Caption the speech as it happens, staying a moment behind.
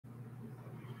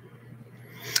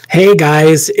Hey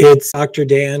guys, it's Dr.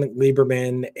 Dan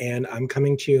Lieberman, and I'm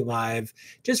coming to you live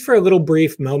just for a little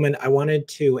brief moment. I wanted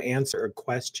to answer a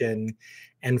question,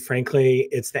 and frankly,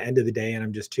 it's the end of the day, and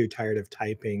I'm just too tired of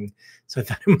typing. So I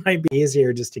thought it might be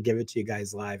easier just to give it to you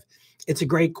guys live. It's a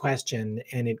great question,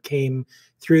 and it came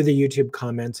through the YouTube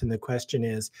comments. And the question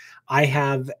is, I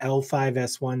have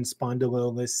L5S1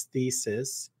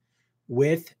 spondylolisthesis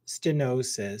with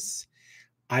stenosis.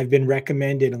 I've been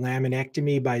recommended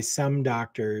laminectomy by some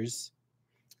doctors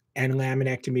and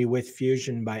laminectomy with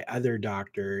fusion by other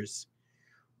doctors.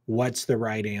 What's the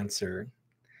right answer?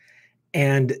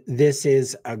 And this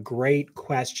is a great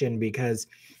question because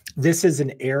this is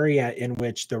an area in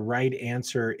which the right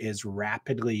answer is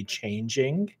rapidly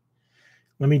changing.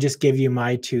 Let me just give you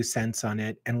my 2 cents on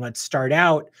it. And let's start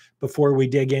out before we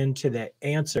dig into the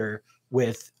answer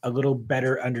with a little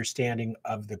better understanding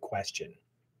of the question.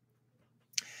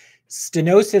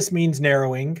 Stenosis means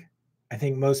narrowing. I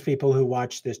think most people who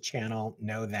watch this channel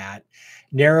know that.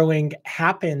 Narrowing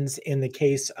happens in the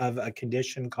case of a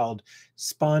condition called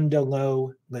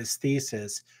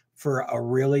spondylolisthesis for a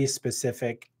really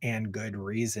specific and good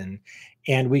reason.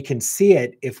 And we can see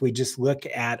it if we just look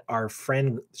at our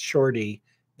friend Shorty,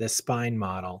 the spine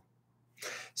model.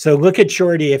 So look at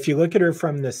Shorty. If you look at her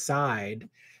from the side,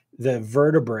 the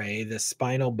vertebrae, the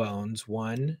spinal bones,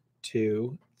 1,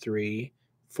 2, 3,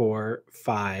 4,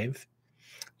 5.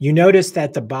 You notice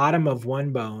that the bottom of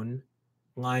one bone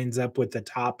lines up with the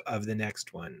top of the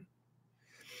next one.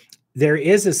 There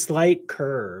is a slight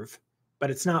curve,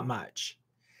 but it's not much.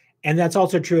 And that's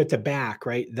also true at the back,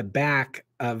 right? The back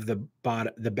of the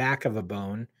back of a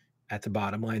bone at the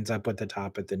bottom lines up with the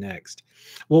top at the next.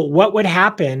 Well, what would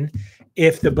happen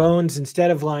if the bones,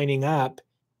 instead of lining up,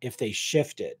 if they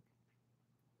shifted?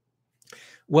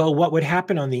 Well, what would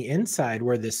happen on the inside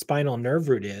where the spinal nerve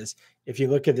root is, if you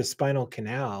look at the spinal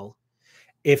canal,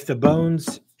 if the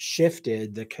bones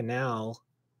shifted, the canal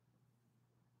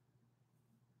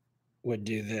would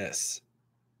do this.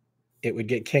 It would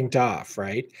get kinked off,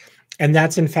 right? And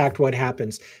that's in fact what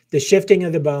happens. The shifting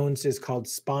of the bones is called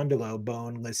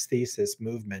spondylolisthesis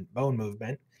movement, bone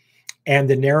movement. And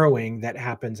the narrowing that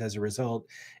happens as a result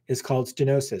is called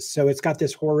stenosis. So it's got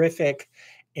this horrific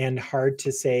and hard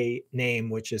to say name,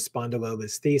 which is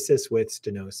spondylolisthesis with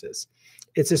stenosis.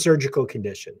 It's a surgical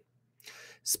condition.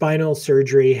 Spinal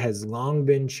surgery has long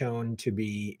been shown to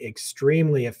be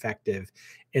extremely effective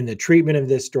in the treatment of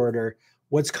this disorder.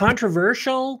 What's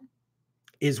controversial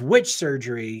is which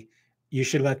surgery you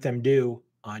should let them do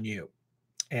on you.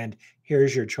 And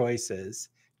here's your choices.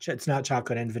 It's not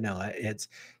chocolate and vanilla. It's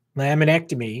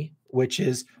laminectomy, which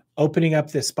is opening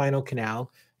up the spinal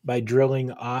canal by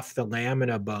drilling off the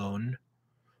lamina bone,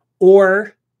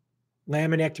 or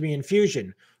laminectomy and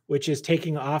fusion, which is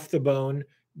taking off the bone,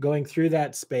 going through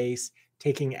that space,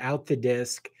 taking out the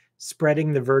disc,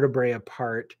 spreading the vertebrae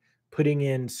apart, putting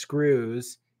in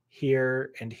screws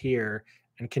here, and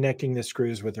connecting the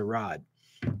screws with a rod.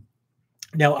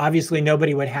 Now, obviously,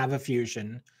 nobody would have a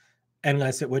fusion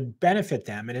unless it would benefit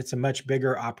them. And it's a much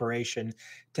bigger operation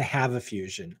to have a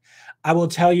fusion. I will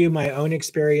tell you my own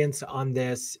experience on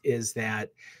this is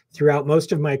that throughout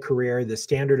most of my career, the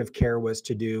standard of care was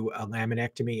to do a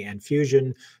laminectomy and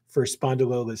fusion for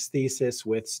spondylolisthesis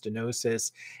with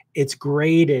stenosis. It's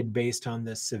graded based on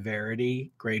the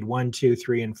severity, grade 1, 2,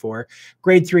 3, and 4.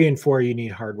 Grade 3 and 4, you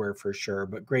need hardware for sure,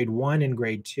 but grade 1 and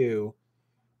grade 2,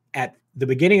 at the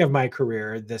beginning of my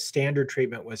career, the standard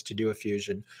treatment was to do a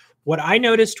fusion. What I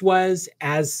noticed was,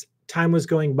 as time was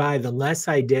going by, the less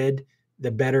I did, the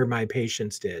better my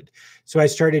patients did. So I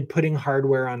started putting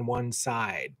hardware on one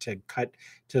side to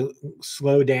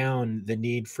slow down the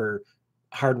need for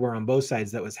hardware on both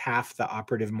sides. That was half the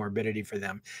operative morbidity for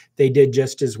them. They did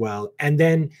just as well. And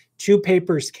then 2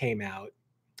 papers came out,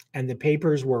 and the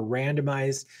papers were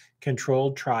randomized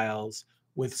controlled trials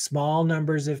with small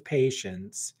numbers of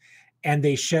patients. And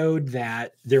they showed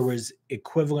that there was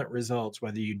equivalent results,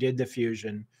 whether you did the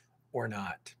fusion or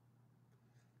not.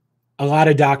 A lot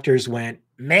of doctors went,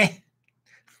 meh.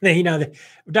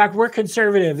 Doc, we're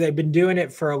conservative. They've been doing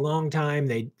it for a long time.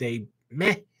 They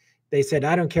said,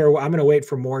 I don't care. I'm going to wait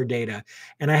for more data.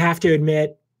 And I have to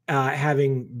admit,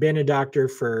 having been a doctor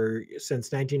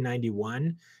since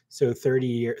 1991, so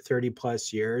 30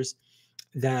 plus years,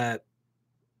 the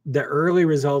early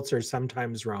results are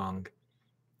sometimes wrong.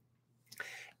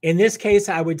 In this case,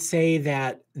 I would say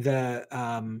that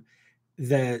the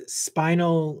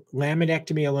spinal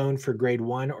laminectomy alone for grade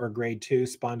 1 or grade 2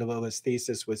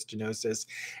 spondylolisthesis with stenosis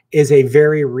is a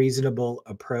very reasonable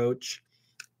approach.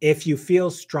 If you feel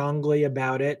strongly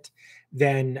about it,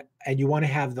 then, and you want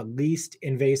to have the least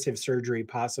invasive surgery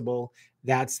possible,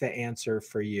 that's the answer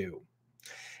for you.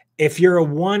 If you're a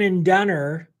one and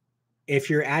doneer, if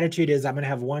your attitude is, I'm going to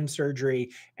have one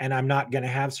surgery and I'm not going to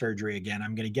have surgery again,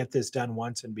 I'm going to get this done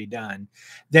once and be done,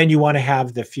 then you want to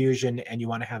have the fusion, and you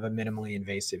want to have a minimally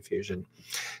invasive fusion.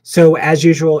 So as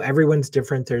usual, everyone's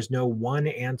different. There's no one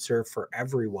answer for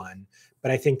everyone,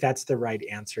 but I think that's the right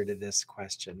answer to this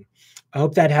question. I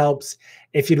hope that helps.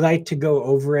 If you'd like to go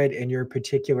over it in your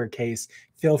particular case,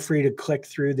 feel free to click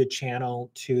through the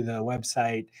channel to the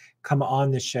website, come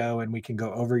on the show, and we can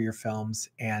go over your films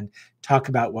and talk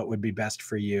about what would be best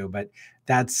for you. But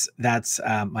that's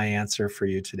my answer for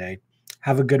you today.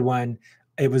 Have a good one.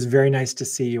 It was very nice to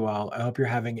see you all. I hope you're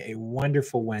having a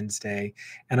wonderful Wednesday,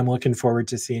 and I'm looking forward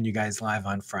to seeing you guys live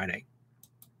on Friday.